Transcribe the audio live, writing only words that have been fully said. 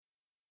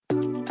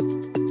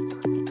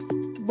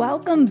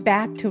Welcome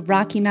back to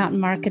Rocky Mountain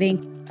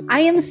Marketing.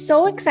 I am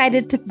so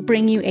excited to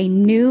bring you a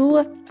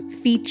new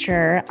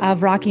feature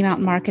of Rocky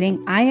Mountain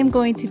Marketing. I am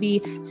going to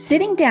be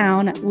sitting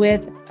down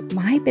with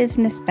my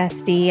business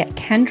bestie,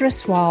 Kendra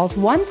Swalls,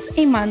 once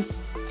a month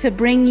to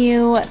bring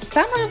you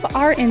some of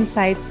our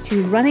insights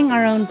to running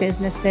our own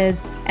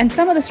businesses and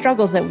some of the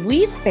struggles that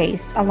we've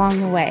faced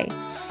along the way.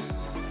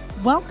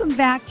 Welcome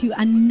back to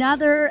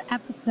another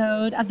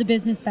episode of the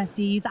Business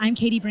Besties. I'm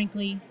Katie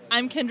Brinkley.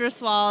 I'm Kendra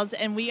Swalls,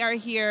 and we are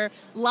here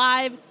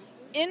live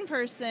in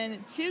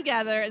person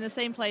together in the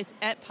same place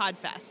at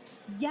PodFest.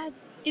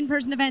 Yes,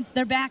 in-person events.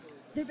 They're back.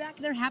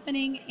 They're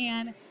happening,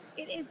 and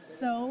it is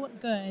so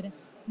good.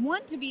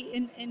 One, to be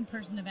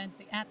in-person events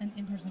at an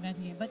in-person event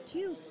again, but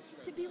two,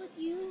 to be with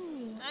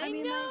you. I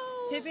know.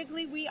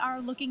 Typically, we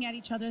are looking at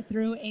each other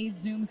through a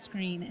Zoom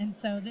screen, and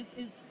so this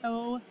is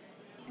so...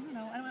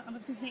 I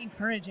was going to say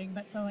encouraging,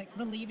 but so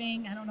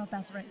relieving. I don't know if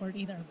that's the right word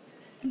either.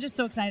 I'm just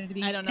so excited to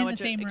be in the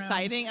same room.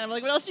 Exciting. I'm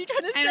like, what else are you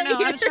trying to say? I don't know.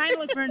 Here? I was trying to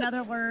look for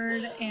another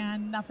word,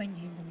 and nothing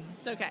came to me.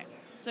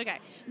 It's okay.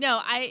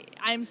 No,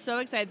 I'm so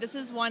excited. This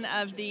is one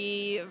of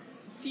the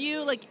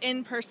few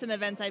in-person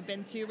events I've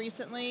been to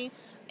recently.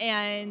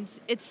 And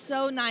it's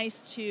so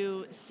nice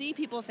to see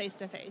people face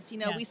to face.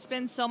 Yes. We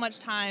spend so much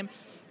time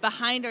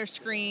behind our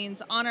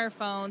screens, on our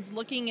phones,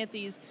 looking at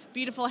these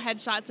beautiful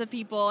headshots of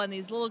people and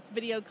these little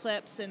video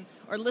clips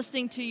or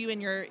listening to you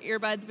in your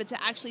earbuds, but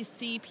to actually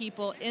see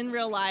people in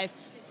real life,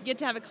 get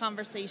to have a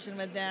conversation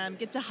with them,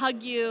 get to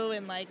hug you,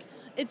 and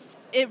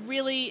it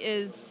really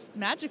is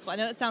magical. I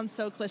know it sounds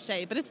so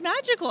cliche, but it's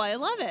magical. I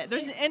love it.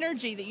 There's an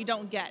energy that you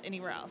don't get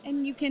anywhere else.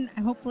 And you can,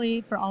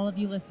 hopefully for all of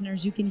you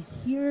listeners, you can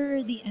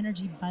hear the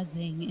energy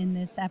buzzing in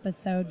this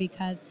episode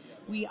because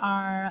we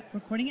are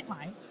recording it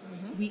live.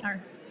 Mm-hmm. We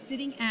are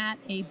sitting at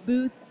a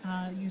booth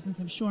using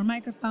some Shure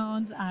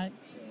microphones, not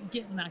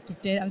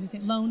gifted. I was going to say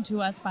loaned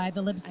to us by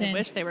the Libsyn. I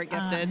wish they were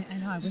gifted. I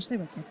know. I wish they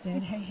were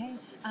gifted. Hey.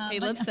 Hey,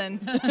 Libsyn,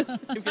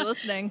 if you're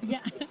listening.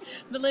 Yeah.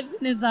 The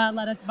Libsyn has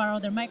let us borrow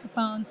their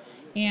microphones,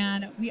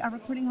 and we are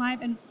recording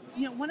live. And,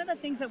 one of the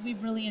things that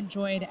we've really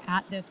enjoyed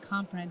at this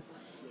conference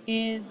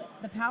is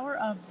the power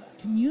of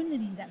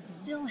community that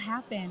still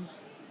happened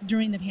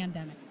during the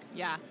pandemic.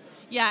 Yeah.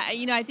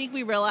 I think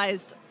we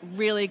realized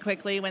really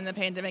quickly when the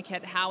pandemic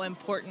hit how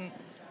important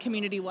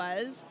community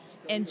was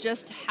and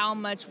just how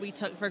much we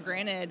took for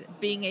granted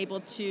being able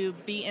to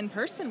be in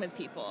person with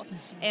people. Mm-hmm.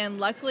 And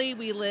luckily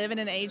we live in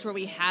an age where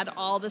we had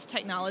all this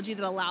technology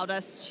that allowed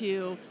us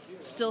to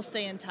still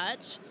stay in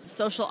touch.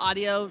 Social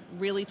audio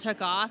really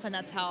took off, and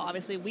that's how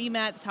obviously we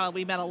met. That's how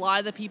we met a lot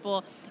of the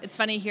people. It's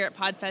funny here at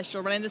PodFest,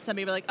 you'll run into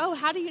somebody like, oh,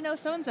 how do you know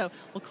so-and-so?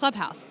 Well,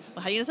 Clubhouse.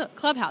 Well, how do you know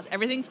Clubhouse?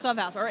 Everything's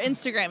Clubhouse. Or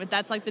Instagram, but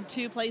that's the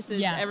two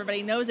places that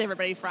everybody knows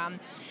everybody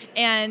from.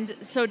 And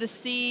so to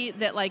see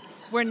that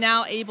we're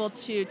now able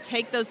to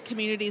take those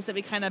communities that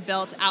we kind of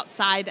built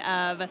outside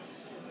of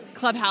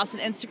Clubhouse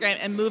and Instagram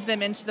and move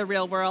them into the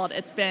real world,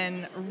 it's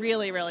been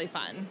really, really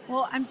fun.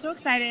 Well, I'm so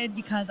excited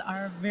because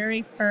our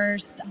very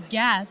first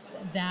guest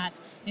that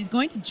is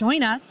going to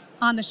join us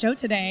on the show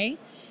today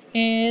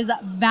is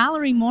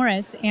Valerie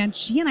Morris, and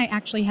she and I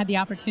actually had the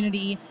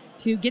opportunity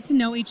to get to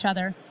know each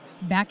other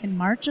back in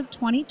March of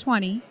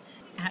 2020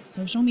 at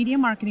Social Media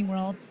Marketing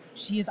World.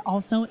 She is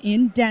also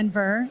in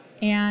Denver,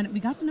 and we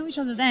got to know each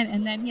other then,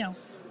 and then,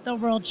 the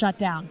world shut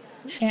down.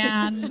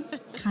 And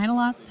kind of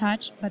lost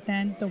touch, but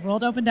then the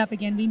world opened up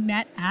again. We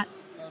met at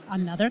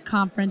another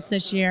conference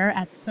this year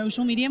at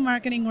Social Media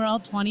Marketing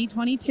World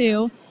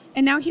 2022,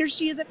 and now here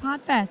she is at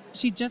PodFest.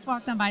 She just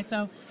walked on by.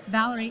 So,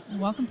 Valerie,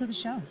 welcome to the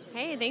show.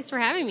 Hey, thanks for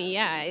having me.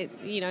 Yeah,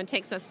 it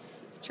takes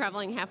us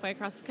traveling halfway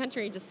across the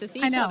country just to see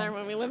each other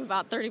when we live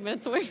about 30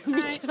 minutes away from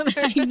each other.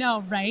 I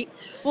know, right?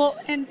 Well,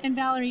 and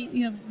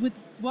Valerie, with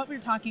what we're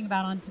talking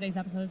about on today's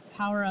episode is the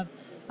power of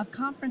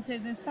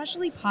conferences, and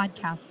especially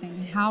podcasting,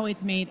 and how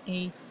it's made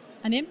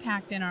an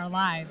impact in our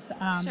lives.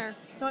 Sure.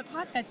 So at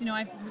PodFest,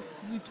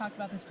 we've talked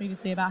about this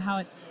previously about how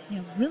it's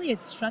really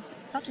it's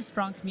such a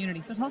strong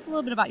community. So tell us a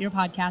little bit about your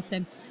podcast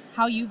and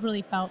how you've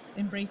really felt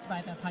embraced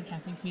by the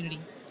podcasting community.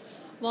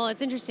 Well,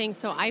 it's interesting.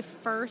 So I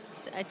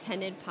first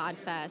attended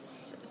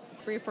PodFest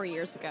 3 or 4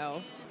 years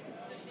ago.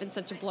 It's been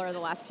such a blur the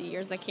last few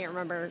years, I can't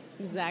remember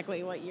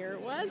exactly what year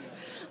it was.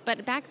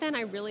 But back then,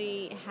 I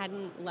really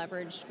hadn't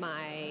leveraged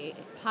my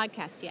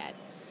podcast yet.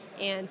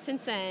 And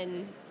since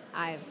then,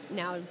 I've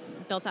now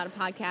built out a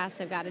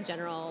podcast. I've got a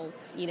general,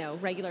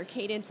 regular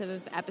cadence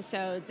of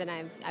episodes, and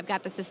I've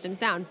got the systems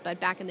down. But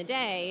back in the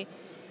day,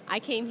 I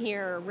came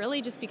here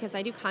really just because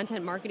I do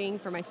content marketing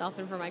for myself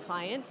and for my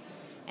clients.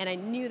 And I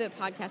knew that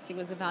podcasting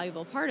was a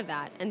valuable part of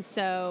that. And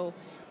so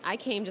I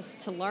came just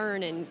to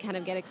learn and kind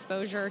of get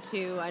exposure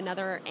to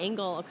another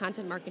angle of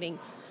content marketing.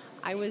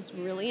 I was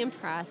really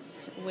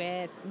impressed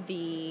with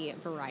the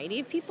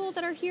variety of people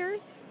that are here.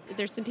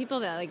 There's some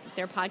people that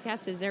their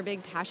podcast is their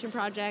big passion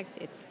project.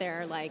 It's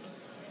their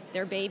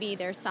baby,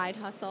 their side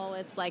hustle.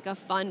 It's a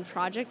fun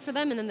project for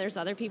them. And then there's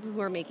other people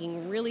who are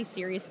making really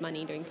serious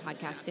money doing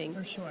podcasting.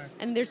 For sure.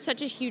 And there's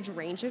such a huge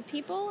range of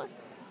people,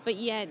 but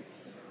yet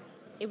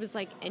it was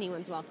like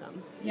anyone's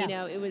welcome. Yeah. You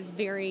know, it was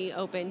very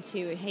open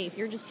to, hey, if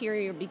you're just here,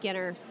 you're a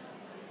beginner,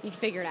 you can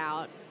figure it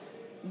out.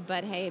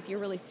 But hey, if you're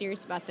really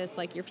serious about this,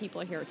 like, your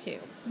people are here too.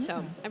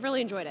 So I've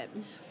really enjoyed it.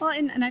 Well,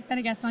 and I've been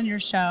a guest on your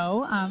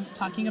show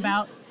talking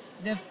about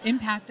the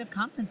impact of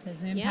conferences,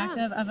 the impact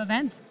of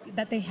events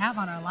that they have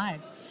on our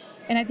lives.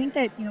 And I think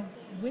that, you know,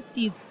 with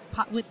these,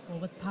 with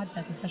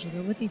Podfest especially,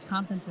 but with these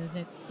conferences,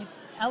 it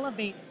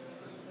elevates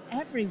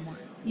everyone.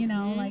 You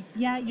know, like,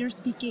 yeah, you're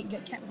speaking,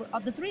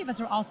 the three of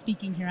us are all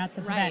speaking here at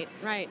this event.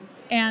 Right.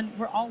 And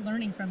we're all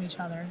learning from each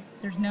other.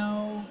 There's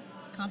no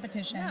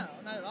competition. No,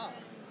 not at all.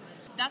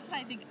 That's what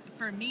I think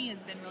for me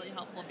has been really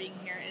helpful being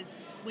here is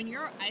when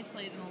you're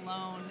isolated and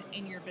alone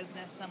in your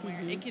business somewhere,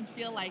 it can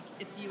feel like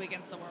it's you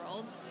against the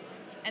world.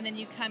 And then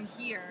you come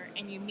here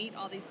and you meet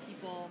all these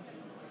people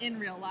in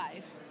real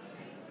life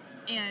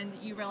and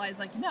you realize,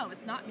 like, no,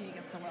 it's not me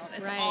against the world.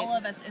 It's all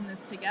of us in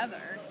this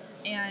together.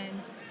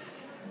 And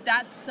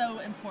that's so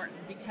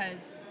important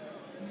because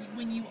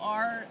when you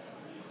are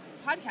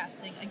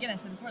podcasting, again, I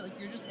said before, like,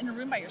 you're just in a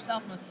room by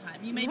yourself most of the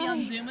time. You may be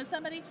on Zoom with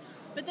somebody,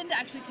 but then to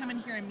actually come in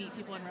here and meet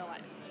people in real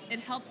life, it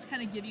helps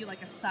kind of give you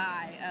like a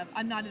sigh of,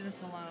 I'm not in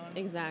this alone.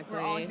 Exactly.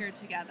 We're all here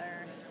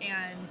together.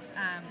 And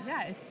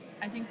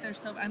I think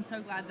I'm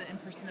so glad that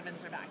in-person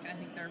events are back. And I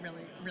think they're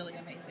really, really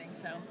amazing.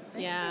 So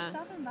thanks for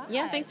stopping by.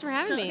 Yeah, thanks for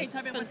having me. Okay,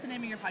 tell me, what's the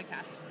name of your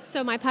podcast?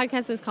 So my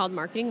podcast is called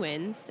Marketing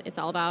Wins. It's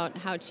all about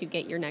how to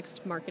get your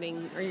next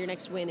marketing or your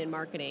next win in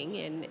marketing.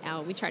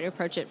 And we try to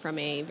approach it from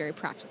a very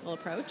practical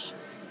approach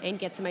and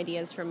get some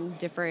ideas from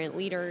different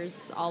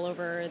leaders all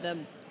over the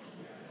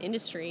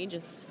industry,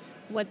 just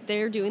what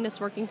they're doing that's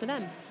working for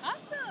them.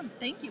 Awesome.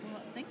 Thank you.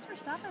 Well, thanks for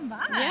stopping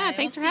by. Yeah,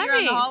 thanks for having me.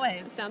 See you around the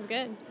hallways. Sounds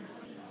good.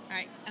 All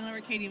right. I know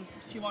where Katie,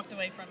 she walked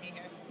away from me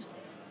here.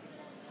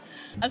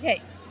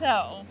 Okay,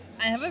 so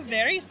I have a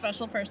very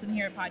special person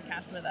here at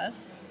Podcast with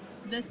us.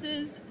 This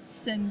is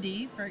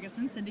Cindy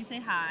Ferguson. Cindy, say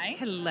hi.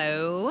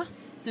 Hello.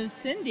 So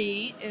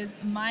Cindy is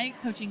my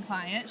coaching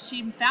client.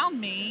 She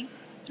found me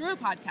through a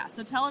podcast.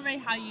 So tell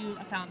everybody how you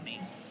found me.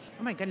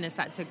 Oh my goodness,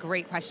 that's a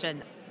great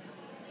question.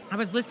 I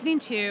was listening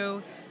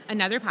to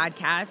another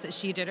podcast.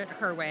 She did it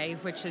her way,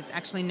 which is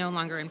actually no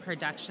longer in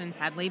production,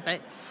 sadly, but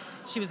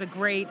she was a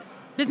great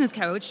business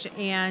coach.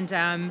 And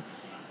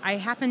I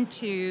happened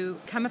to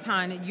come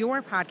upon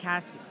your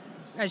podcast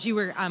as you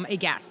were a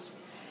guest.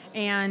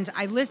 And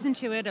I listened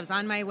to it. I was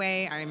on my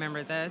way, I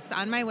remember this,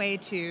 on my way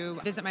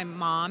to visit my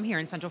mom here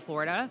in Central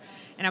Florida.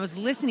 And I was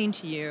listening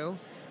to you.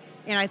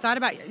 And I thought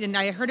about, and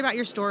I heard about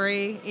your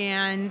story.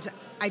 And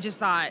I just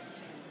thought,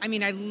 I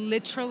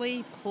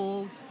literally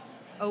pulled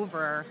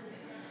over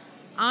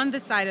on the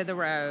side of the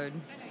road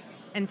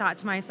and thought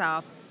to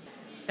myself,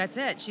 that's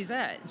it. She's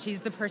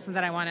the person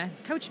that I want to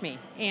coach me.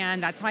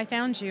 And that's how I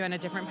found you on a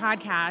different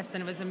podcast.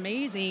 And it was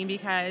amazing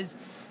because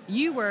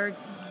you were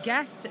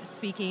guest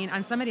speaking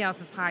on somebody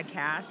else's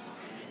podcast.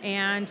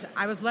 And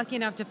I was lucky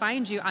enough to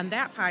find you on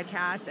that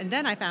podcast. And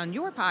then I found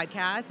your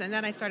podcast. And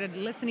then I started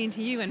listening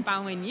to you and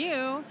following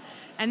you.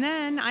 And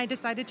then I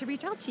decided to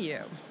reach out to you.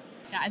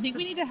 Yeah, I think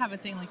we need to have a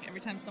thing like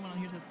every time someone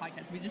hears this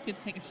podcast, we just get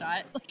to take a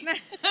shot.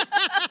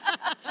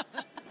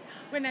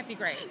 Wouldn't that be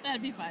great?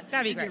 That'd be fun.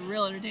 That'd be It'd great. Be a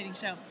real entertaining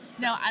show.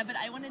 No, but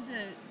I wanted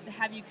to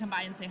have you come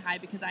by and say hi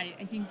because I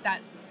think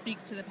that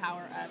speaks to the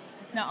power of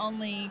not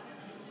only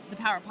the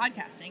power of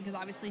podcasting, because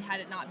obviously had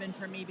it not been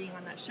for me being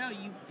on that show,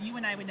 you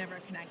and I would never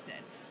have connected.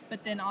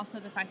 But then also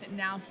the fact that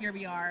now here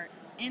we are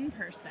in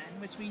person,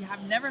 which we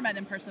have never met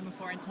in person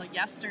before until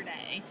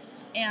yesterday.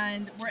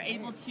 And we're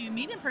able to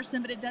meet in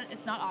person, but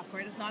it's not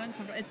awkward. It's not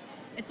uncomfortable.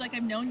 It's like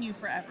I've known you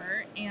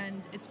forever,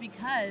 and it's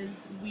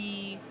because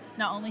we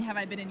not only have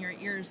I been in your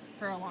ears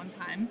for a long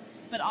time,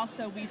 but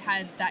also we've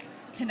had that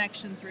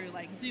connection through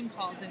like Zoom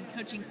calls and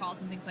coaching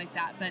calls and things like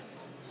that. But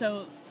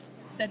so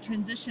the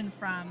transition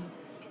from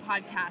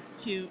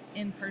podcast to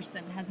in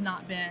person has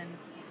not been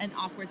an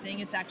awkward thing.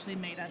 It's actually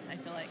made us, I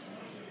feel like,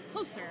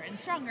 closer and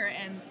stronger,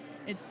 and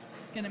it's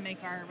going to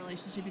make our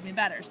relationship even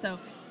better. So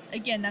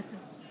again,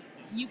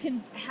 you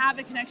can have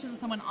a connection with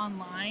someone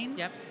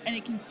online, and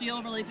it can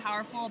feel really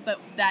powerful, but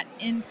that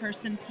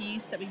in-person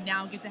piece that we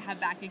now get to have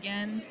back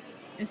again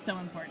is so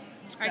important.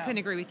 So. I couldn't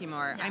agree with you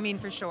more. Yeah.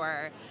 For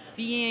sure.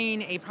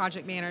 Being a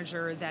project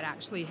manager that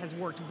actually has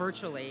worked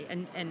virtually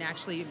and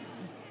actually,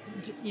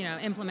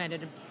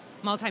 implemented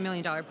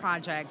multi-million-dollar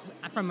projects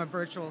from a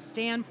virtual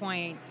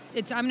standpoint,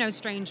 I'm no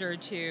stranger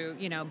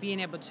to, being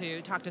able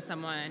to talk to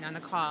someone on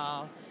a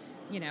call,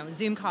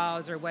 Zoom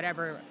calls or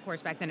whatever. Of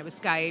course, back then it was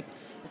Skype.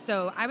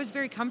 So I was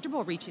very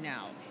comfortable reaching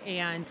out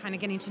and kind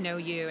of getting to know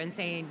you and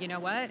saying, you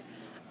know what,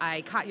 I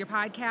caught your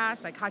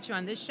podcast, I caught you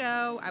on this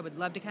show, I would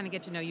love to kind of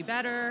get to know you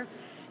better.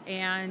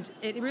 And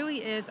it really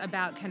is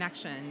about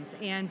connections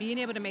and being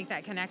able to make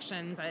that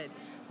connection. But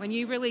when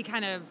you really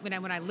kind of,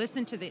 when I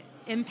listened to the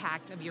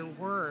impact of your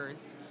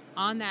words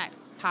on that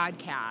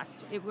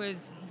podcast, it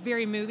was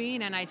very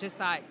moving, and I just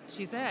thought,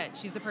 she's it.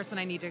 She's the person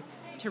I need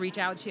to reach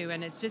out to.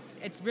 And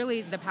it's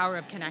really the power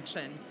of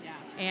connection. Yeah.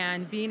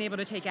 And being able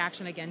to take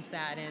action against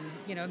that. And,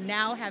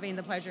 now having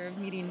the pleasure of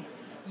meeting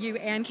you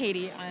and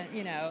Katie,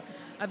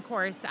 of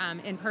course,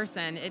 in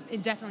person,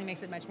 it definitely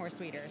makes it much more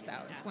sweeter. So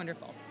it's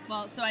wonderful.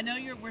 Well, so I know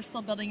we're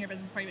still building your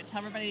business for you, but tell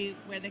everybody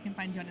where they can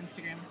find you on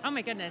Instagram. Oh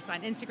my goodness.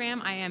 On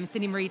Instagram, I am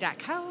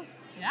CindyMarie.co.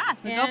 Yeah,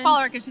 so go follow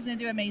her because she's going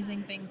to do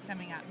amazing things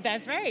coming up.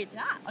 That's right.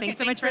 Yeah. Okay, Thanks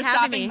so much for stopping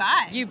having me.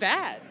 by. You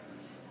bet.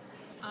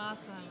 Awesome.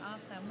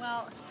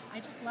 Well, I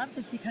just love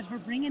this because we're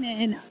bringing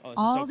in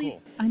all these.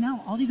 cool. I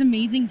know all these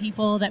amazing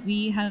people that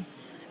we have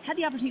had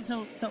the opportunity.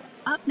 So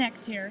up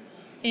next here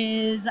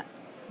is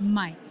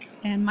Mike,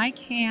 and Mike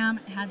Ham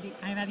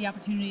I've had the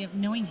opportunity of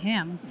knowing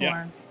him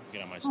for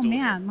Get on my oh stool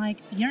man, here. like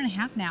a year and a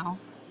half now.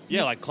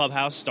 Yeah, like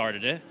Clubhouse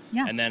started it,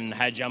 Yeah. and then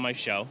had you on my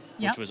show,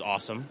 Yep. which was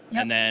awesome.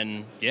 Yep. And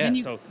then then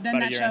so then about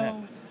that a year and a half.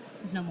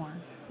 show is no more.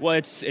 Well,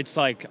 it's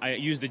like I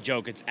use the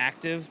joke. It's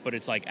active, but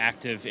it's like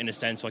active in a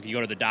sense. Like you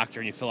go to the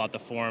doctor and you fill out the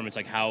form. It's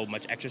like how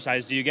much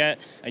exercise do you get,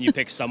 and you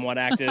pick somewhat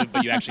active,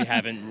 but you actually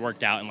haven't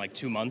worked out in like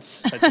 2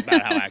 months. That's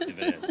about how active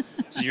it is.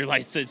 So you're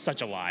like, it's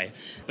such a lie.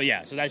 But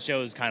yeah, so that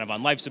show is kind of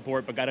on life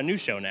support, but got a new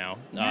show now.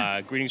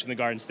 Yeah. Greetings from the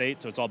Garden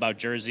State. So it's all about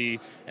Jersey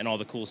and all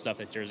the cool stuff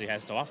that Jersey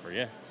has to offer.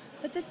 Yeah.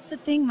 But this is the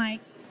thing,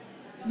 Mike.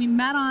 We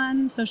met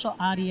on social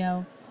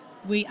audio.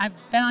 I've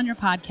been on your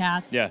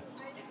podcast. Yeah.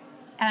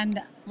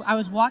 And I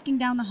was walking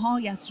down the hall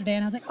yesterday,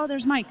 and I was like, "Oh,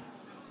 there's Mike.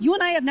 You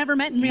and I have never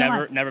met in real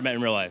life." Never met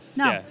in real life.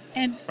 No. Yeah.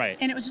 And Right.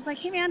 And it was just like,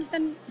 "Hey, man, it's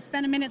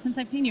been a minute since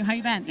I've seen you. How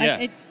you been?"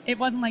 Yeah. It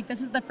wasn't like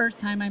this is the first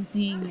time I'm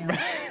seeing you.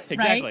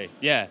 Exactly. Right?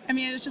 Yeah. I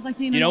mean, it was just like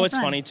seeing. You an know old what's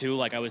friend. funny too?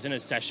 Like I was in a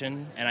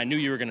session and I knew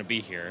you were going to be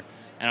here,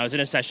 and I was in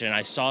a session and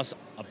I saw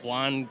a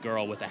blonde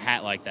girl with a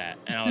hat like that,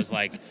 and I was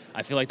like,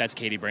 I feel like that's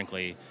Katie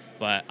Brinkley,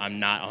 but I'm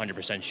not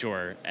 100%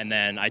 sure. And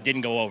then I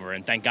didn't go over,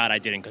 and thank God I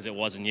didn't because it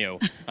wasn't you.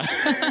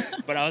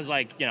 But I was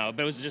like, but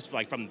it was just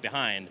like from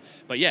behind.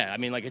 But yeah, I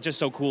mean, like it's just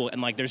so cool, and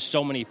like there's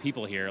so many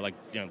people here, like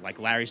like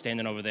Larry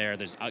standing over there.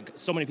 There's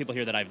so many people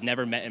here that I've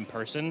never met in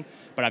person,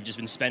 but I've just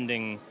been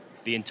spending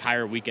the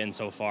entire weekend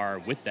so far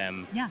with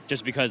them. Yeah.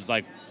 Just because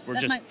like we're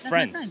That's just my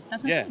friends. friend.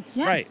 That's my yeah. friend.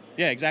 Yeah. Right.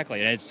 Yeah.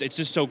 Exactly. And it's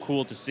just so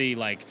cool to see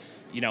like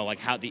like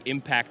how the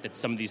impact that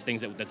some of these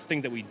things that's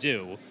things that we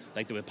do,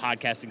 like the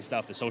podcasting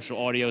stuff, the social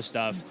audio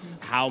stuff,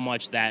 Mm-hmm. how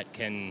much that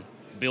can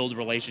build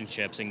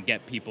relationships and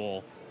get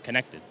people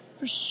connected.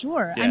 For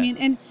sure. Yeah. I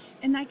mean,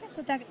 and I guess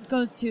that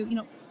goes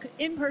to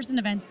in-person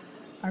events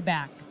are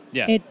back.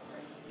 Yeah.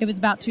 It was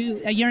about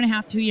a year and a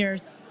half, 2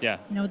 years. Yeah.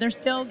 They're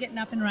still getting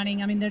up and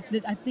running. I mean,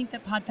 I think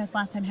that Podfest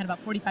last time had about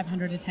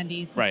 4,500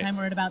 attendees. This Right. time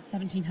we're at about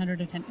 1,700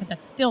 attendees.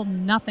 That's still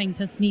nothing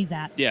to sneeze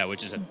at. Yeah.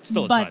 Which is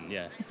still a But ton.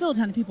 Yeah. It's still a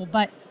ton of people,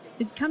 but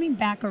it's coming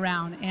back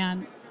around.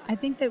 And I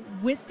think that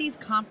with these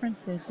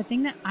conferences, the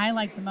thing that I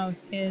like the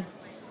most is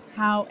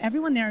how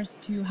everyone there is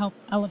to help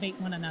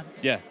elevate one another.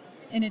 Yeah.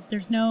 And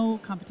there's no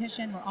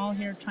competition. We're all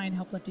here trying to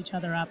help lift each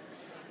other up.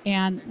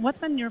 And what's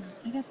been your,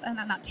 I guess,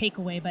 not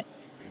takeaway, but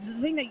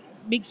the thing that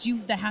makes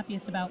you the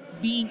happiest about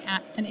being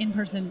at an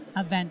in-person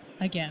event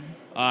again?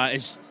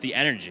 It's the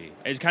energy.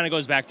 It kind of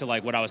goes back to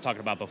like what I was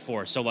talking about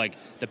before. So like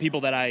the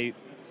people that I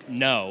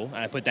know, and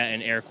I put that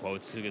in air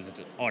quotes because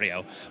it's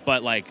audio,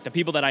 but like the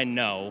people that I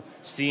know,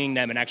 seeing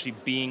them and actually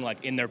being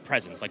like in their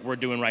presence, like we're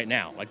doing right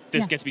now, like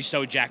this Yeah. gets me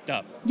so jacked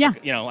up. Yeah.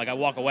 Like, like I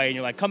walk away and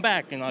you're like, come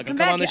back, and like Come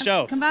come back, on the yeah.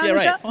 show. Come on yeah, the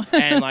right. show.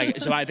 And like,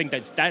 so I think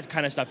that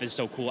kind of stuff is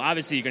so cool.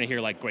 Obviously, you're gonna hear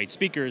like great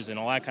speakers and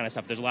all that kind of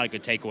stuff. There's a lot of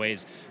good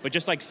takeaways, but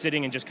just like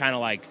sitting and just kind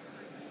of like.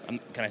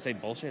 Can I say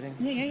bullshitting?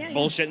 Yeah.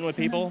 Bullshitting with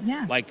people.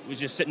 Yeah. Like was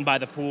just sitting by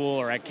the pool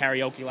or at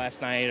karaoke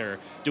last night or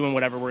doing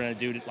whatever we're gonna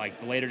do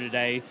like later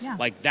today. Yeah.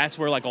 Like that's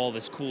where like all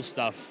this cool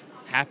stuff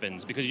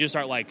happens because you just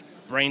start like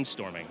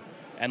brainstorming,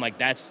 and like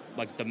that's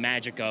like the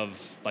magic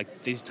of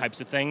like these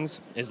types of things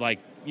is like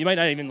you might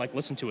not even like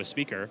listen to a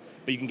speaker,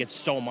 but you can get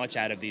so much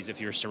out of these if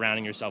you're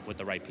surrounding yourself with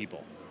the right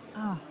people.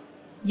 Oh,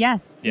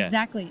 yes, Yeah.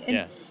 exactly. And,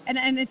 Yeah.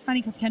 and it's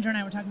funny because Kendra and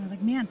I were talking. I was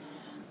like, man,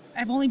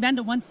 I've only been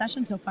to one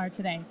session so far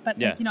today, but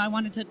Yeah. like, I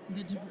wanted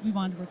we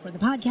wanted to record the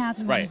podcast,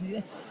 we wanted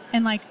Right. to,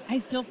 and like I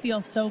still feel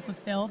so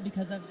fulfilled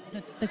because of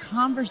the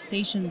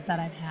conversations that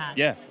I've had.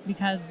 Yeah.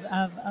 Because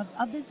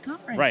of this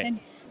conference. Right. And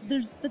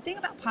there's the thing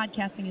about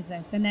podcasting is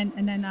this, and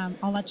then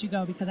I'll let you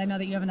go because I know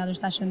that you have another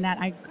session that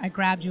I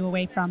grabbed you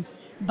away from,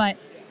 but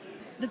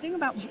the thing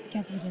about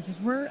podcasting is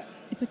this: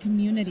 it's a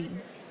community,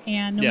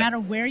 and no Yeah. matter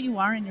where you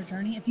are in your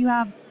journey, if you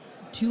have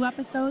 2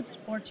 episodes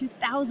or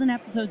 2,000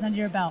 episodes under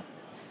your belt,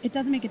 it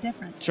doesn't make a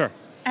difference. Sure.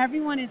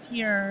 Everyone is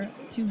here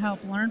to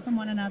help learn from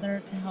one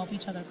another, to help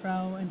each other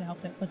grow, and to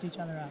help lift each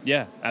other up.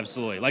 Yeah,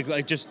 absolutely.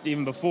 Like just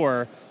even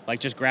before, like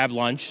just grabbed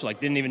lunch. Like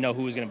didn't even know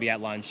who was going to be at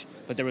lunch,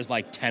 but there was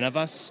like 10 of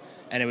us,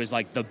 and it was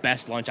like the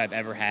best lunch I've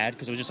ever had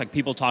because it was just like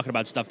people talking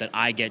about stuff that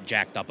I get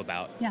jacked up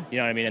about. Yeah. You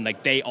know what I mean? And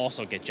like they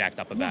also get jacked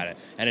up about Yeah. it,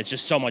 and it's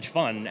just so much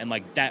fun. And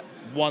like that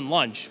one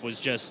lunch was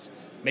just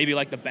maybe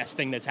like the best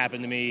thing that's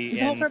happened to me It's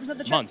in the whole purpose of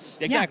the trip. months.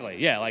 Yeah. Exactly.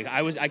 Yeah. Like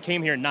I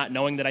came here not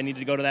knowing that I needed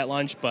to go to that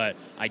lunch, but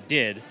I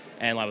did.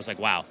 And I was like,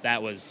 wow,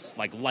 that was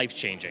like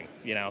life-changing,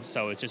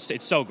 So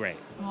it's so great.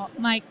 Well,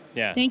 Mike,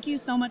 Yeah. Thank you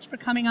so much for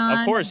coming on.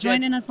 Of course, yeah.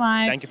 joining us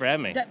live. Thank you for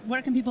having me.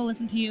 Where can people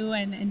listen to you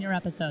and your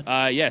episode?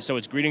 So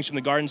it's Greetings from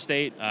the Garden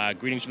State.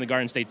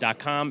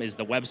 Greetingsfromthegardenstate.com is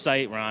the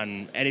website. We're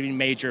on any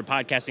major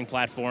podcasting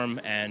platform,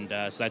 and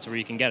so that's where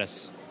you can get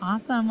us.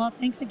 Awesome. Well,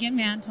 thanks again,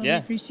 man. Totally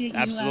appreciate you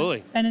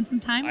absolutely. Spending some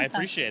time with us. I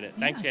appreciate it.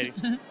 Thanks, Katie.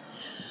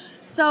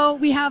 So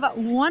we have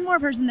one more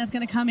person that's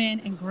going to come in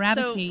and grab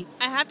a seat.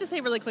 I have to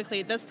say really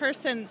quickly, this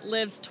person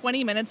lives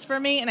 20 minutes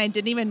from me, and I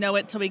didn't even know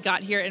it till we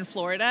got here in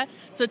Florida.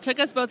 So it took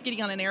us both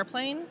getting on an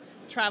airplane,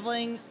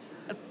 traveling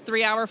a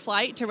 3-hour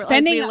flight to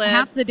realize we live...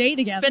 half the day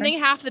together. Spending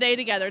half the day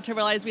together to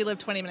realize we live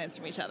 20 minutes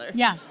from each other.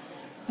 Yeah.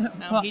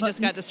 No, he just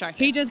got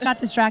distracted. He just got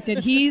distracted.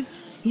 He's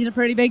a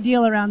pretty big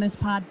deal around this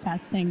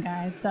PodFest thing,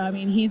 guys. So I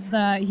mean, he's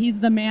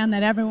the man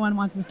that everyone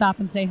wants to stop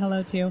and say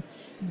hello to.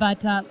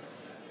 But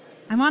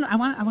I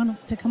want him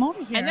to come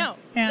over here. I know.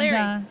 And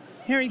Larry.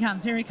 Here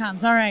he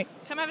comes. All right.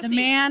 Come have a the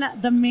seat.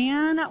 The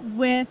man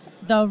with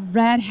the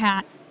red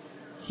hat.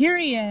 Here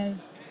he is,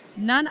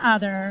 none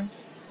other,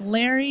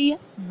 Larry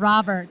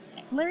Roberts.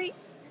 Larry,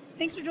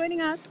 thanks for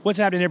joining us. What's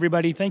happening,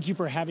 everybody? Thank you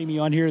for having me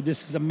on here.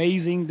 This is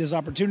amazing. This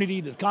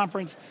opportunity, this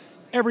conference,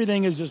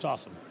 everything is just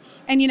awesome.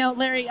 And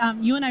Larry,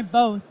 you and I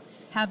both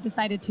have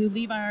decided to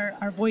leave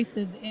our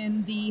voices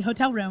in the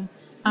hotel room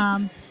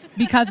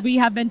because we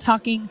have been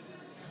talking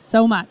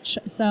so much.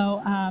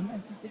 So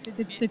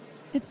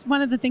it's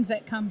one of the things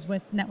that comes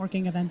with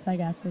networking events, I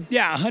guess.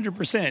 Yeah,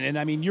 100%. And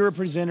I mean, you're a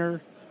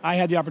presenter. I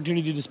had the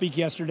opportunity to speak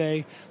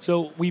yesterday.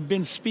 So we've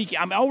been speaking.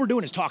 I mean, all we're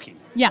doing is talking.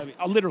 Yeah. I mean,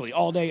 literally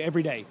all day,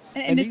 every day.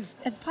 And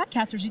as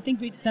podcasters, you'd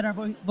think that our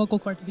vocal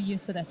cords would be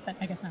used to this, but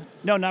I guess not.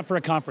 No, not for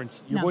a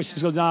conference. Your voice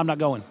just goes, no, I'm not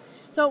going.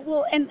 So,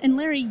 well, and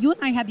Larry, you and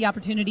I had the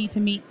opportunity to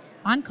meet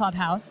on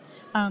Clubhouse.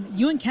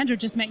 You and Kendra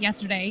just met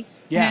yesterday.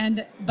 Yeah.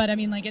 But I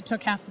mean, like, it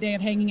took half the day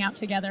of hanging out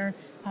together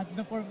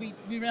before we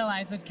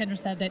realized, as Kendra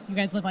said, that you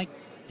guys live like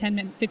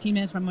 15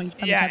 minutes from each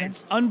other. Yeah,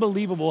 it's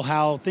unbelievable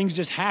how things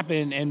just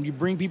happen and you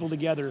bring people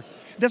together.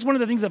 That's one of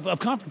the things of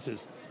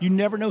conferences. You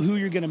never know who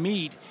you're going to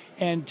meet.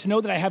 And to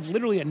know that I have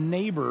literally a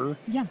neighbor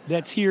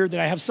that's here, that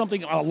I have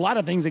a lot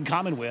of things in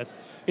common with,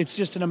 it's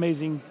just an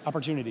amazing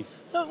opportunity.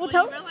 So you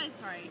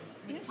realize,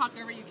 talk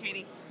over you,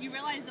 Katie. You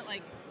realize that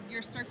like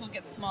your circle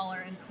gets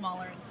smaller and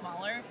smaller and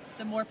smaller.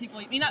 The more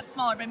people, not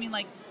smaller, but I mean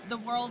like the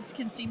world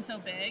can seem so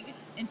big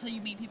until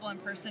you meet people in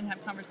person and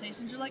have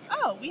conversations. You're like,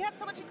 oh, we have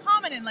so much in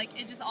common, and like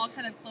it just all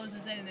kind of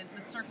closes in, and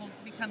the circle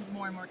becomes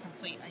more and more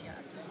complete, I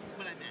guess, is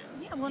what I meant.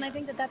 Yeah, well, and I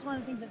think that's one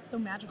of the things that's so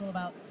magical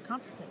about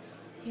conferences.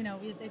 That's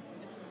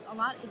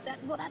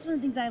one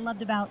of the things I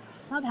loved about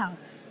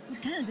Clubhouse. It was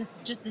kind of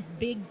just this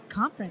big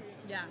conference.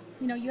 Yeah.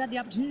 You had the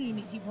opportunity to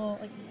meet people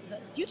like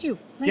you two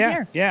right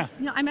here. Yeah.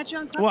 I met you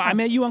on Clubhouse. Well, I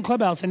met you on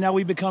Clubhouse, and now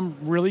we've become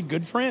really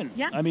good friends.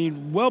 Yeah. I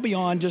mean, well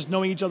beyond just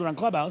knowing each other on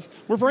Clubhouse,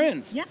 we're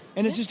friends. Yeah.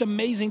 And it's just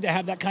amazing to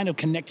have that kind of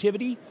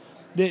connectivity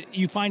that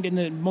you find in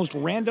the most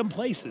random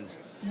places.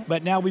 Yep.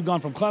 But now we've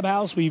gone from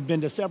Clubhouse. We've been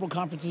to several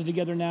conferences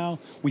together now.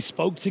 We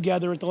spoke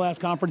together at the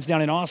last conference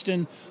down in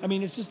Austin. I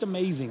mean, it's just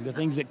amazing, the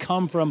things that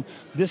come from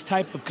this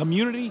type of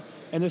community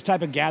and this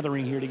type of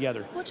gathering here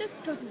together. Well, it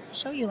just goes to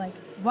show you, like,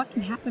 what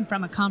can happen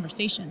from a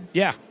conversation.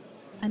 Yeah.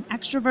 An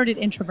extroverted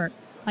introvert.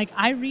 Like,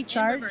 I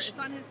recharge. Ambivert. It's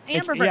on his...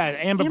 Ambivert.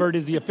 Yeah, ambivert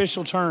is the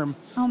official term.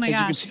 Oh, my gosh.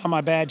 As you can see on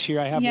my badge here,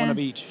 I have one of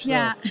each. So,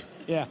 yeah.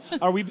 Yeah.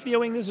 Are we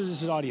videoing this, or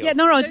is this audio? Yeah,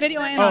 no, it's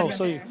video and audio. Oh,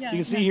 so you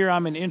can see here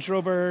I'm an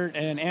introvert,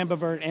 an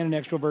ambivert, and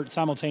an extrovert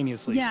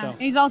simultaneously. Yeah, so,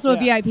 and he's also a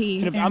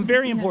VIP. And I'm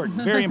very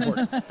important, very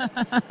important.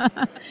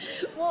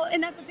 Well,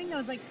 and that's the thing, though,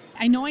 is like,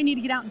 I know I need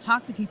to get out and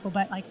talk to people,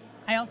 but like,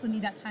 I also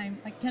need that time.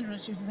 Like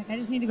Kendra, she was like, I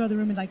just need to go to the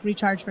room and like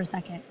recharge for a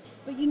second.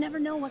 But you never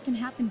know what can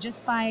happen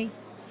just by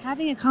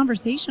having a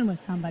conversation with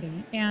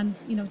somebody and,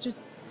 just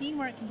seeing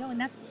where it can go.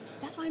 And that's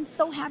why I'm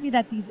so happy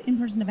that these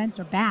in-person events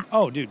are back.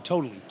 Oh, dude,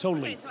 totally.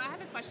 Okay, so I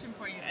have a question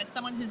for you as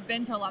someone who's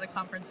been to a lot of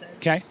conferences.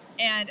 Okay.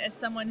 And as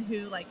someone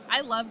who,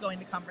 I love going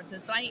to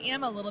conferences, but I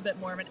am a little bit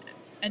more of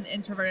an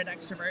introverted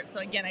extrovert. So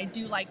again, I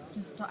do like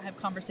to have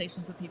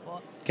conversations with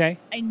people. Okay.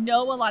 I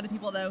know a lot of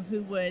people, though,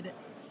 who would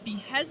be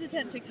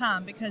hesitant to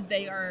come because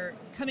they are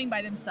coming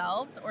by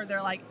themselves, or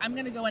they're like, I'm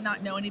going to go and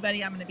not know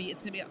anybody.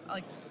 It's going to be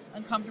like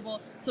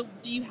uncomfortable. So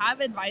do you have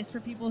advice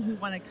for people who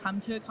want to come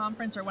to a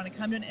conference or want to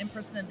come to an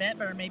in-person event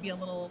but are maybe a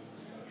little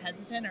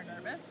hesitant or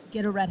nervous?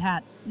 Get a red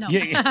hat. No.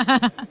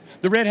 Yeah.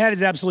 The red hat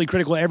is absolutely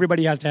critical.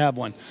 Everybody has to have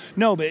one.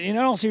 No, but in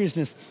all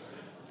seriousness,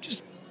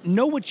 just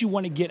know what you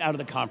want to get out of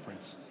the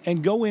conference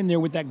and go in there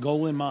with that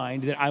goal in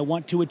mind, that I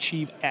want to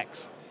achieve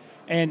X.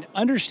 And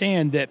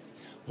understand that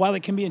while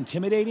it can be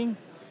intimidating,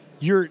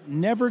 you're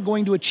never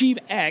going to achieve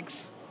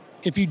X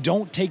if you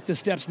don't take the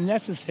steps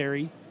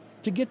necessary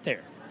to get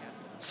there.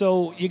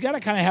 So you got to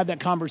kind of have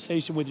that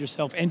conversation with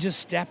yourself and just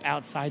step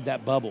outside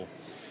that bubble.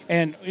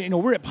 And,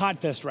 we're at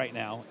PodFest right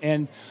now,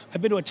 and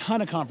I've been to a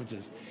ton of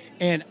conferences.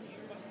 And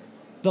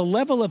the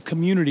level of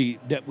community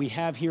that we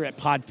have here at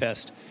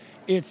PodFest,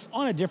 it's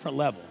on a different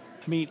level.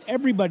 I mean,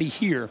 everybody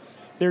here,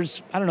 there's,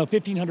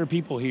 1,500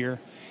 people here,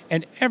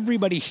 And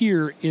everybody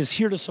here is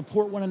here to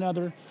support one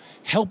another,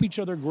 help each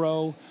other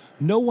grow.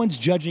 No one's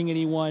judging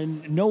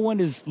anyone. No one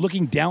is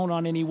looking down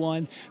on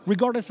anyone.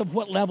 Regardless of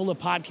what level of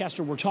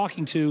podcaster we're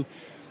talking to,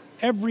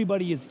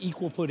 everybody is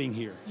equal footing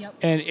here. Yep.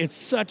 And it's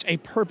such a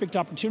perfect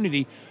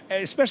opportunity,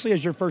 especially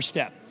as your first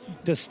step,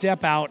 to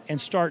step out and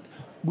start,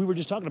 we were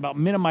just talking about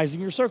minimizing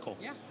your circle.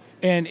 Yeah.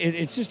 And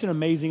it's just an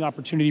amazing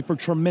opportunity for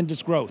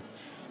tremendous growth.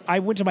 I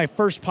went to my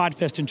first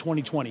PodFest in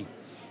 2020,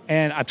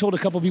 and I've told a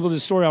couple people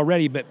this story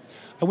already, but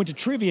I went to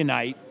trivia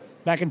night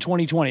back in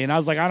 2020, and I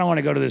was like, I don't want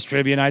to go to this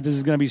trivia night. This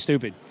is going to be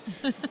stupid.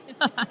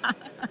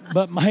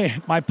 But my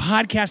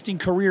podcasting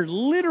career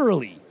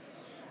literally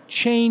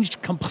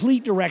changed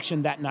complete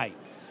direction that night.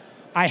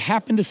 I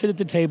happened to sit at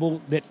the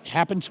table that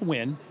happened to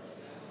win.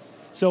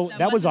 So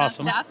that was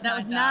awesome. That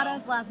was not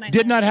us last night.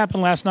 Did not happen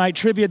last night.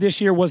 Trivia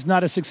this year was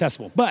not as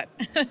successful. But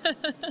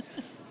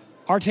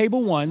our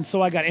table won,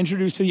 so I got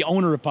introduced to the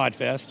owner of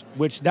PodFest,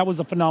 which that was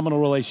a phenomenal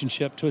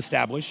relationship to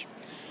establish.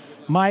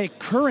 My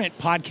current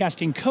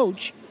podcasting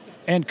coach,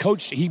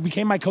 he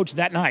became my coach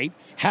that night,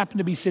 happened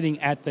to be sitting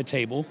at the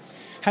table,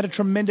 had a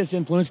tremendous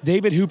influence.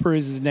 David Hooper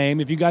is his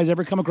name. If you guys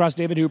ever come across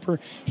David Hooper,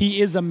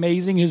 he is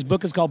amazing. His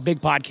book is called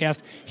Big Podcast.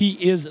 He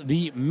is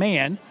the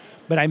man.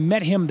 But I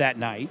met him that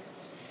night,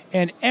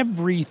 and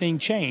everything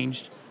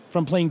changed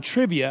from playing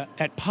trivia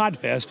at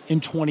PodFest in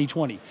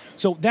 2020.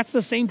 So that's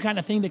the same kind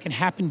of thing that can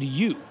happen to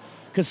you.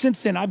 Because since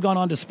then, I've gone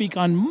on to speak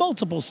on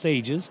multiple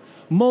stages,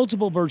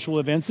 multiple virtual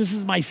events. This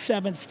is my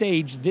 7th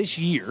stage this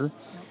year.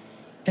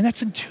 And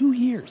that's in 2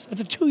 years.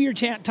 That's a 2-year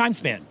time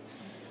span.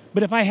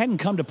 But if I hadn't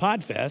come to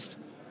PodFest,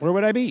 where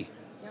would I be?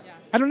 Yep.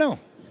 I don't know.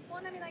 Well,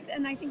 and I mean,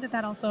 and I think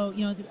that also,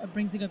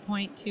 brings a good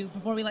point too.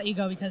 Before we let you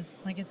go, because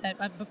like I said,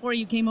 before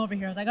you came over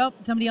here, I was like, oh,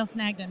 somebody else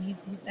snagged him.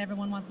 He's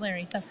everyone wants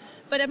Larry. So,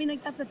 but I mean,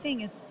 like that's the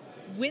thing is,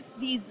 with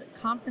these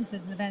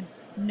conferences and events,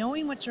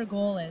 knowing what your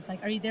goal is,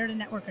 like, are you there to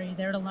network? Are you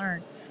there to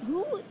learn?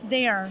 Who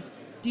there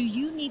do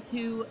you need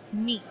to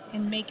meet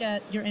and make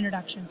your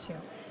introduction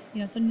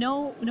to? So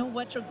know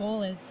what your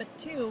goal is, but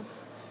 2,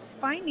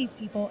 find these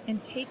people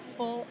and take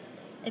full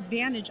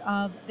advantage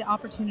of the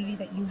opportunity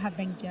that you have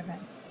been given.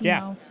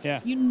 Yeah.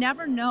 You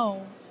never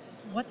know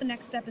what the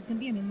next step is going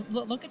to be. I mean,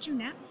 look at you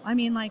now. I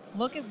mean, like,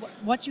 look at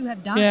what you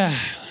have done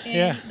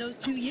in those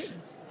 2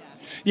 years.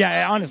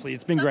 Yeah, honestly,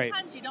 it's been great.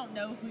 Sometimes you don't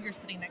know who you're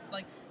sitting next to.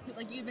 Like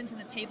you've been to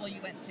the table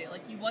you went to.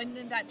 Like you went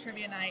in that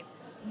trivia night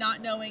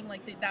not knowing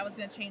that was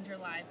going to change your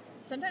life.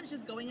 Sometimes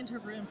just going into a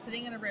room,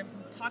 sitting in a room,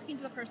 talking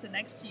to the person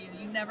next to you,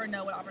 you never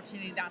know what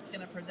opportunity that's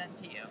going to present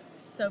to you.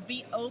 So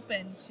be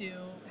open to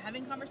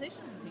having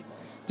conversations with people.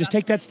 Just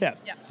take that step.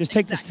 Yeah, Just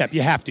take the step.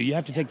 You have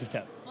to take the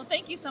step. Well,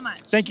 thank you so much.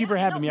 Thank you for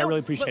having me. I really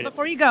appreciate it.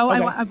 Before you go,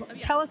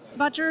 Okay. tell us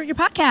about your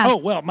podcast. Oh,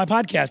 well, my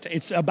podcast,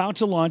 it's about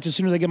to launch as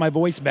soon as I get my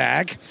voice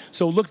back.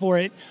 So look for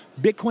it.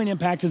 Bitcoin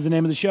Impact is the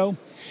name of the show.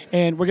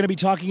 And we're going to be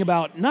talking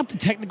about not the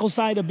technical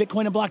side of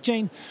Bitcoin and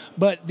blockchain,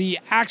 but the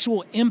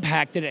actual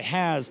impact that it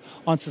has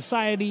on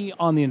society,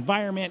 on the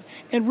environment,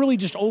 and really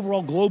just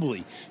overall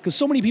globally. Because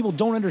so many people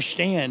don't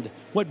understand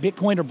what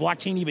Bitcoin or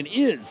blockchain even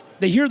is.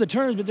 They hear the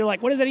terms, but they're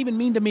like, what does that even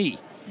mean to me?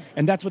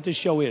 And that's what this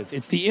show is.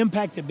 It's the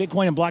impact that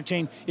Bitcoin and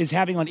blockchain is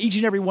having on each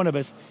and every one of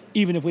us,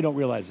 even if we don't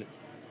realize it.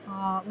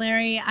 Oh,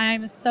 Larry,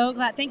 I'm so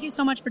glad. Thank you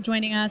so much for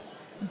joining us.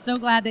 I'm so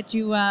glad that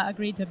you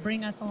agreed to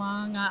bring us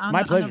along on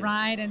the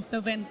ride, and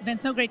been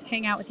so great to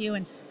hang out with you.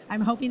 And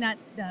I'm hoping that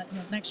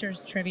next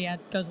year's trivia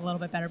goes a little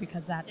bit better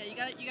because that.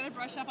 Yeah, you gotta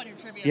brush up on your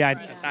trivia.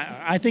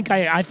 Yeah, I think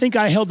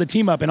I held the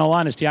team up. In all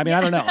honesty, I mean,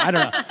 I don't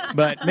know,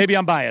 but maybe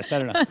I'm biased. I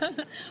don't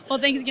know. Well,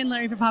 thanks again,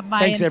 Larry, for popping by.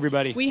 Thanks,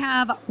 everybody. We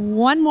have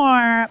one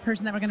more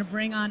person that we're going to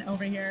bring on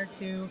over here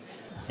to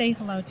say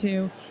hello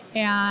to,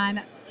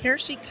 and here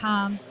she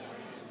comes,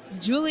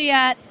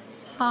 Juliet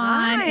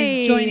Hahn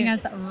is joining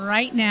us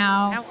right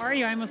now. How are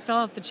you? I almost fell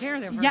off the chair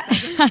there for a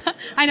second.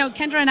 I know.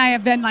 Kendra and I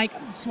have been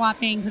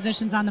swapping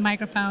positions on the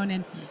microphone,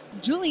 and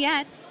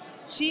Juliet,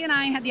 she and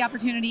I had the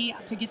opportunity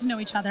to get to know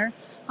each other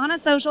on a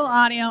social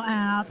audio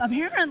app.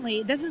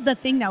 Apparently, this is the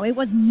thing though. It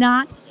was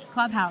not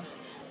Clubhouse.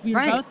 We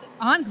were both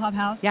on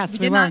Clubhouse. Yes, we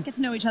did not get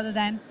to know each other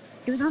then.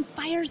 It was on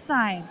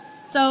Fireside.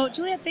 So,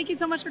 Juliet, thank you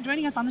so much for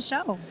joining us on the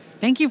show.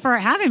 Thank you for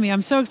having me.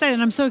 I'm so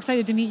excited. I'm so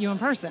excited to meet you in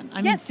person.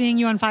 I mean, seeing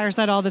you on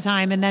Fireside all the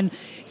time, and then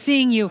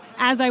seeing you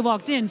as I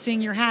walked in,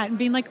 seeing your hat and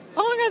being like,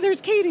 oh my God,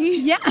 there's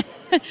Katie. Yeah.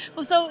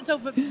 Well, so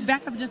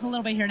back up just a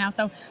little bit here now.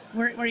 So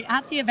we're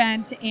at the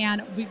event,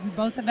 and we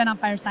both have been on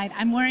Fireside.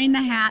 I'm wearing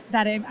the hat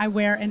that I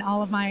wear in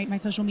all of my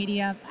social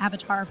media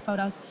avatar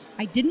photos.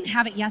 I didn't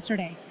have it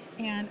yesterday,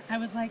 and I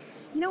was like,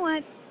 you know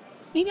what?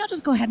 Maybe I'll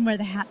just go ahead and wear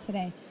the hat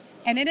today.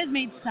 And it has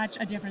made such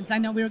a difference. I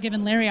know we were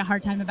giving Larry a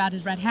hard time about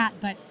his red hat,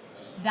 but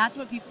that's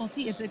what people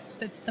see.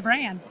 It's the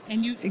brand.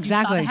 And you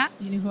saw the hat.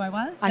 You knew who I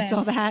was. I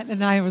saw the hat,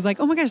 and I was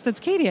like, oh my gosh, that's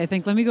Katie, I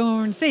think. Let me go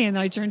over and see. And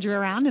then I turned you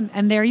around,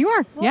 and there you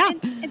are. Well,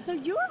 and so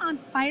you were on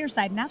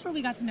Fireside, and that's where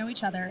we got to know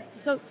each other.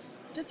 So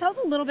just tell us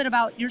a little bit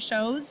about your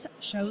shows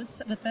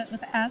with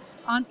the S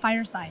on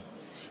Fireside.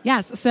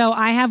 Yes. So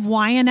I have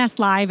YNS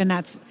Live, and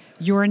that's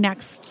Your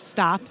Next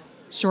Stop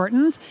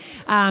shortened.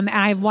 And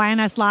I have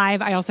YNS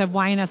Live. I also have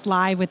YNS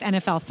Live with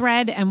NFL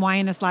Thread and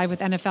YNS Live with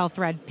NFL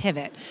Thread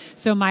Pivot.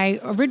 So my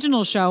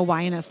original show,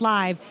 YNS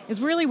Live, is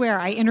really where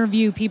I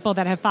interview people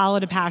that have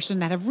followed a passion,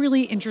 that have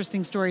really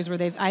interesting stories where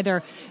they've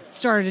either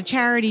started a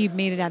charity,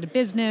 made it out of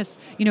business,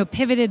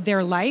 pivoted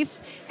their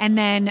life, and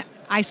then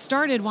I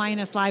started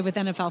YNS Live with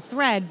NFL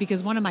Thread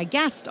because one of my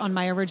guests on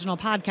my original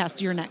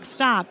podcast, Your Next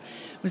Stop,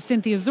 was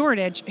Cynthia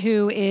Zordich,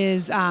 who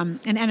is an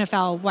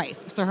NFL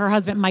wife. So her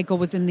husband, Michael,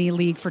 was in the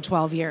league for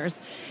 12 years.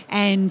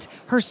 And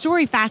her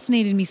story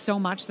fascinated me so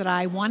much that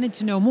I wanted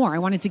to know more. I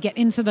wanted to get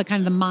into the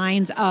kind of the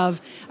minds of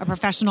a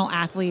professional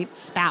athlete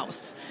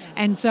spouse.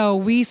 And so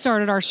we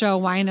started our show,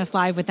 YNS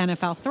Live with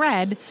NFL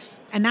Thread.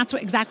 And that's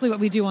exactly what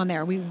we do on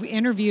there. We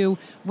interview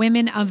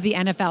women of the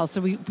NFL.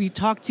 So we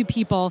talk to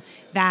people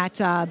that,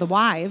 the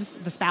wives,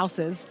 the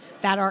spouses,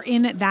 that are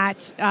in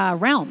that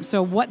realm.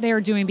 So what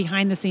they're doing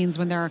behind the scenes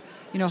when their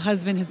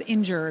husband is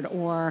injured,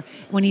 or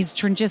when he's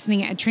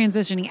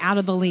transitioning out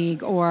of the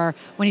league, or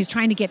when he's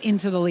trying to get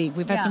into the league.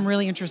 We've had some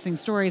really interesting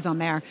stories on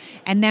there.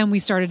 And then we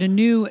started a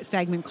new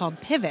segment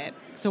called Pivot.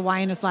 So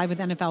YNS Live with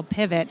NFL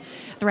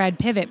Thread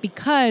Pivot,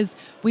 because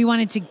we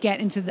wanted to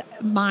get into the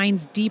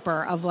minds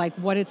deeper of like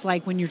what it's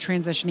like when you're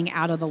transitioning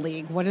out of the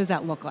league. What does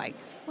that look like?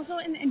 Well, so,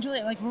 and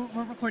Julia, like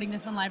we're recording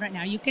this one live right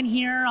now. You can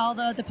hear all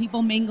the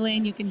people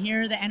mingling. You can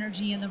hear the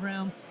energy in the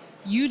room.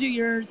 You do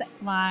yours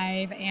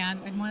live, and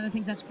one of the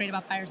things that's great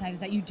about Fireside is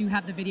that you do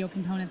have the video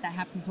component that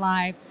happens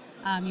live.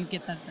 You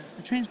get the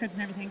transcripts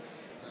and everything.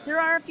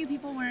 There are a few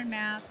people wearing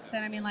masks,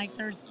 and I mean, like,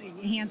 there's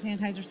hand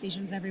sanitizer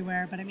stations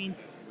everywhere, but I mean,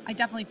 I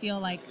definitely feel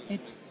like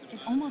it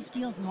almost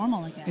feels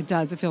normal again. It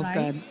does. It feels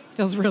right? good. It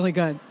feels really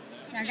good.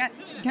 Yeah, I got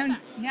Kevin.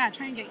 Yeah,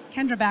 trying to get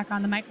Kendra back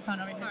on the microphone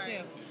over here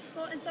too.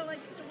 Well, and so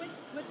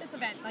with this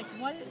event, like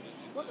what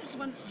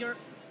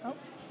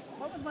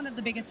was one of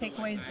the biggest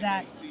takeaways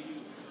that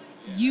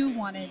you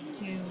wanted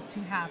to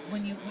have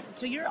when you?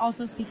 So you're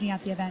also speaking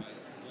at the event.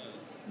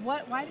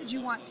 Why did you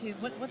want to?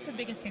 What's the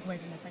biggest takeaway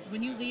from this? Like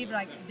when you leave,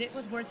 like it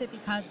was worth it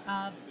because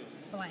of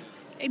blank.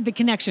 The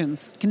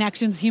connections,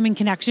 human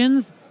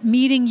connections,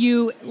 meeting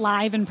you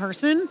live in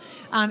person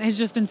has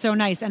just been so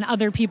nice. And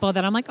other people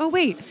that I'm like, oh,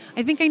 wait,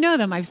 I think I know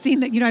them. I've seen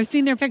that, I've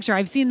seen their picture.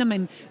 I've seen them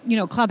in,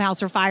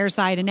 Clubhouse or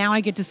Fireside. And now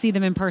I get to see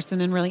them in person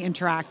and really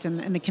interact.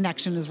 And the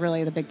connection is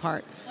really the big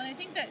part. Well, I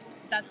think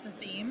that's the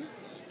theme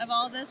of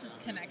all of this is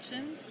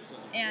connections.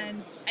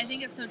 And I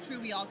think it's so true.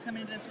 We all come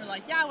into this, we're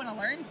like, yeah, I want to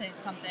learn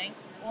something,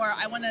 or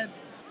I want to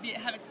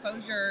have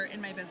exposure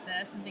in my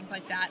business and things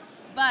like that.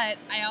 But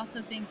I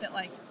also think that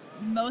like,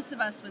 most of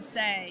us would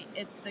say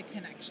it's the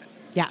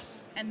connections.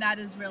 Yes. And that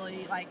is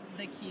really like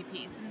the key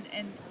piece.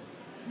 And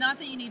not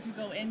that you need to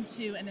go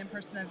into an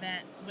in-person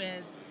event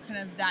with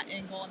kind of that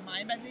end goal in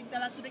mind, but I think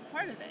that's a big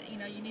part of it.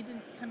 You need to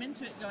come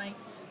into it going,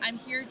 I'm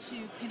here to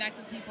connect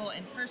with people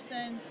in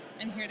person.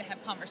 I'm here to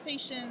have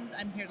conversations.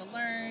 I'm here to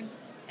learn.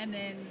 And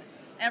then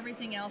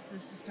everything else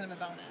is just kind of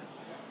a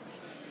bonus.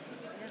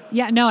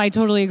 Yeah, no, I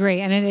totally agree.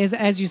 And it is,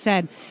 as you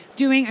said,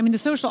 the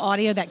social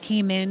audio that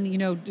came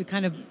in,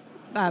 kind of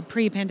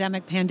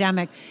pre-pandemic,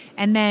 pandemic,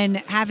 and then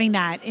having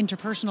that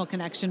interpersonal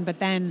connection, but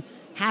then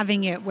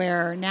having it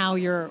where now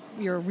you're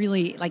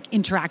really like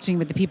interacting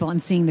with the people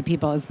and seeing the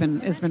people has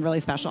been really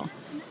special.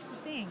 And that's the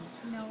thing,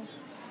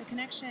 the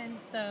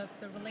connections, the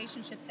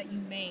relationships that you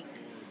make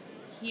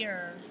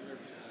here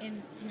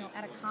in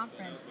at a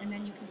conference, and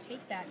then you can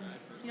take that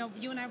and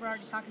you and I were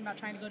already talking about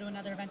trying to go to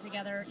another event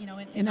together,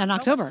 in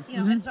October.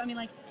 And so I mean,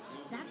 like,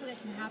 that's what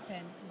can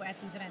happen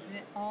at these events, and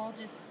it all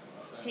just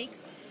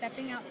takes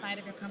stepping outside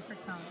of your comfort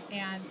zone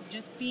and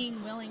just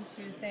being willing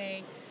to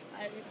say,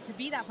 to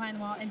be that fly on the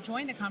wall and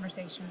join the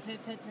conversation, to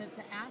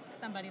ask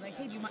somebody like,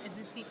 hey, is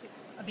this seat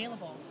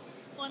available?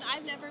 Well, and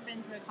I've never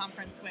been to a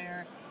conference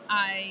where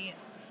I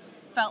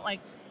felt like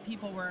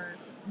people were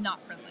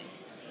not friendly,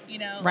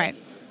 Right. Like,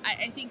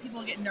 I think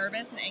people get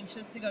nervous and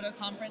anxious to go to a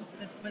conference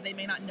where they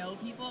may not know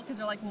people, because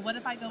they're like, well, what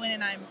if I go in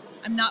and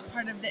I'm not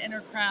part of the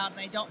inner crowd and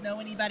I don't know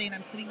anybody and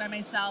I'm sitting by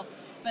myself?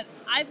 But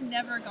I've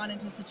never gone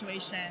into a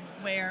situation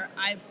where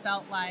I've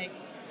felt like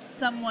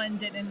someone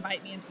didn't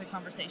invite me into the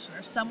conversation,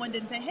 or someone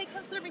didn't say, hey,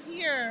 come sit over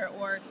here,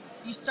 or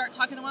you start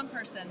talking to one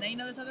person, then you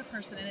know this other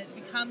person, and it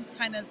becomes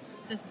kind of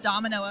this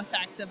domino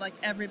effect of like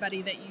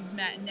everybody that you've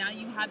met, and now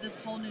you have this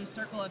whole new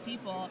circle of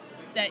people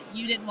that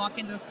you didn't walk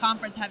into this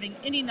conference having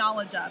any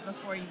knowledge of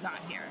before you got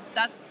here.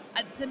 That's,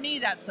 to me,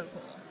 that's so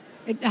cool.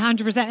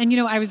 100%. And,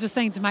 I was just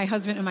saying to my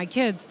husband and my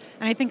kids,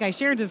 and I think I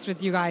shared this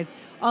with you guys,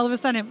 all of a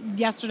sudden,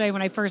 yesterday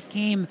when I first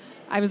came,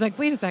 I was like,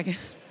 wait a second,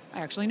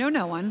 I actually know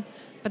no one.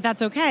 But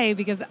that's okay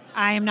because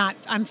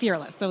I'm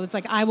fearless. So it's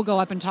like I will go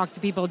up and talk to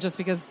people just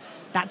because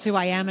that's who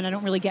I am, and I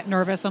don't really get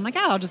nervous. I'm like,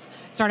 I'll just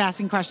start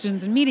asking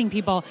questions and meeting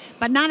people.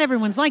 But not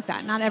everyone's like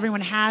that. Not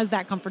everyone has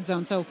that comfort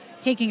zone. So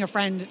taking a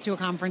friend to a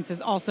conference is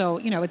also,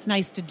 it's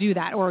nice to do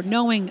that, or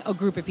knowing a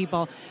group of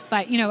people.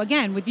 But,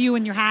 again, with you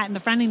and your hat and the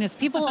friendliness,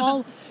 people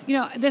all,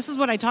 this is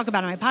what I talk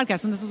about on my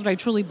podcast, and this is what I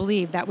truly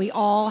believe, that we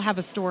all have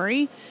a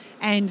story.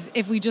 And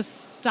if we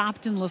just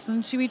stopped and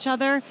listened to each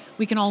other,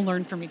 we can all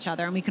learn from each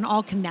other, and we can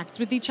all connect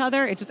with with each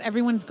other. It's just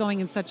everyone's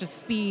going in such a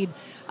speed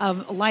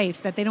of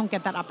life that they don't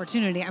get that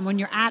opportunity. And when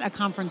you're at a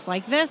conference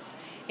like this,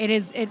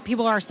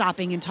 people are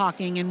stopping and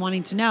talking and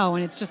wanting to know,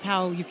 and it's just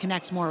how you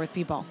connect more with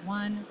people.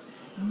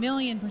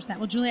 1,000,000%.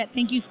 Well, Juliet,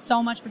 thank you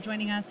so much for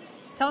joining us.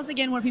 Tell us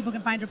again where people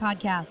can find your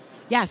podcast.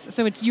 Yes,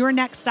 so it's Your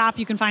Next Stop.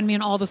 You can find me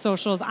on all the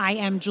socials. I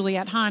am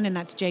Juliet Hahn, and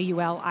that's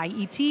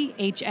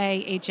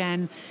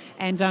JulietHahn.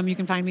 And you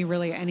can find me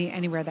really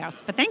anywhere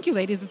else. But thank you,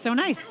 ladies. It's so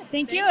nice.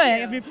 Thank you. I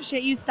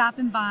appreciate you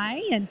stopping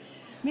by. And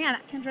man,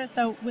 Kendra,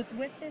 so with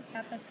this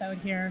episode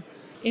here,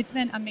 it's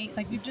been amazing.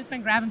 Like, we've just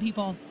been grabbing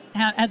people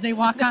as they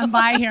walk on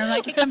by here.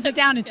 Like, come sit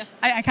down. And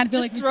I kind of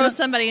feel just like throw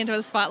somebody into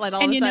a spotlight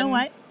all of a sudden. And you know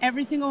what?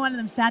 Every single one of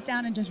them sat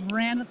down and just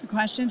ran with the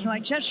questions. We're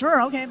like, yeah,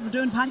 sure, okay, we're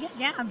doing podcasts.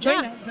 Yeah, I'm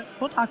doing it.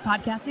 We'll talk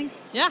podcasting.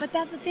 Yeah. But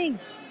that's the thing.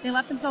 They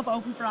left themselves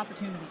open for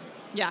opportunity.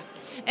 Yeah.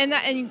 And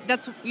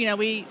that's,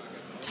 we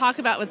talk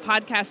about with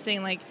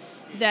podcasting, like,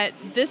 that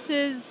this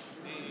is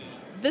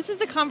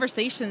the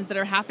conversations that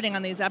are happening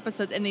on these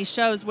episodes and these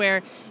shows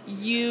where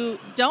you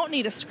don't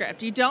need a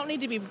script. You don't need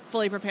to be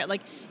fully prepared.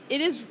 Like,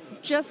 it is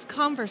just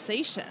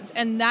conversations.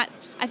 And that,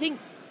 I think,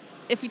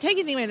 if you take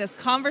anything away from this,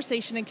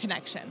 conversation and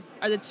connection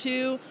are the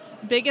two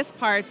biggest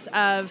parts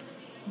of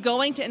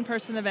going to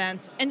in-person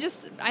events and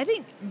just, I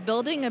think,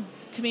 building a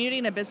community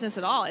and a business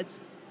at all.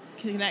 It's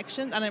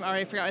connections. I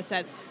already forgot what I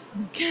said.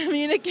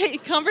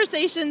 Communicate,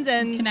 conversations,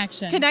 and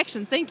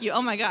connections. Thank you.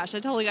 Oh my gosh, I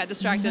totally got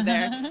distracted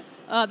there.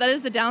 That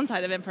is the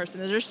downside of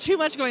in-person. There's too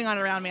much going on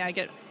around me. I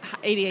get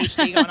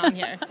ADHD going on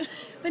here.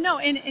 But no,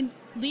 and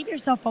leave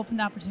yourself open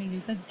to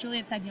opportunities. As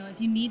Juliet said,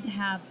 if you need to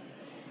have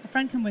a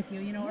friend come with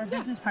you, or a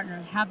business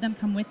partner, have them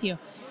come with you.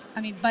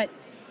 But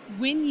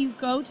when you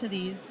go to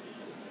these,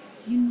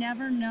 you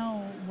never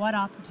know what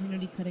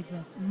opportunity could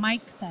exist.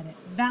 Mike said it.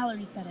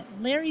 Valerie said it.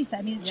 Larry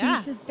said it. It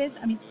changed his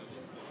business.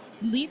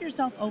 Leave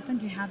yourself open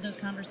to have those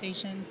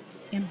conversations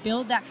and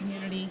build that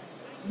community.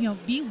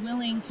 Be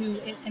willing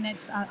to, and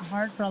it's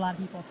hard for a lot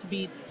of people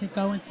to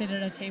go and sit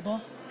at a table,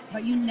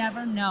 but you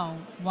never know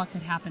what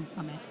could happen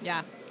from it.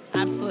 Yeah,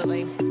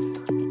 absolutely.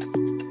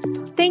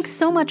 Thanks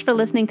so much for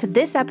listening to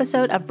this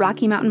episode of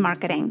Rocky Mountain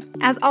Marketing.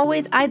 As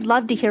always, I'd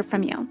love to hear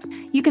from you.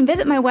 You can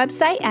visit my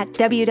website at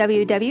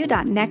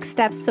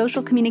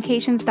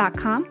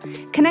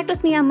www.nextstepsocialcommunications.com, connect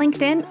with me on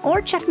LinkedIn,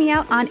 or check me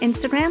out on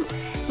Instagram.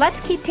 Let's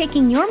keep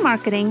taking your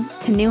marketing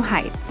to new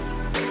heights.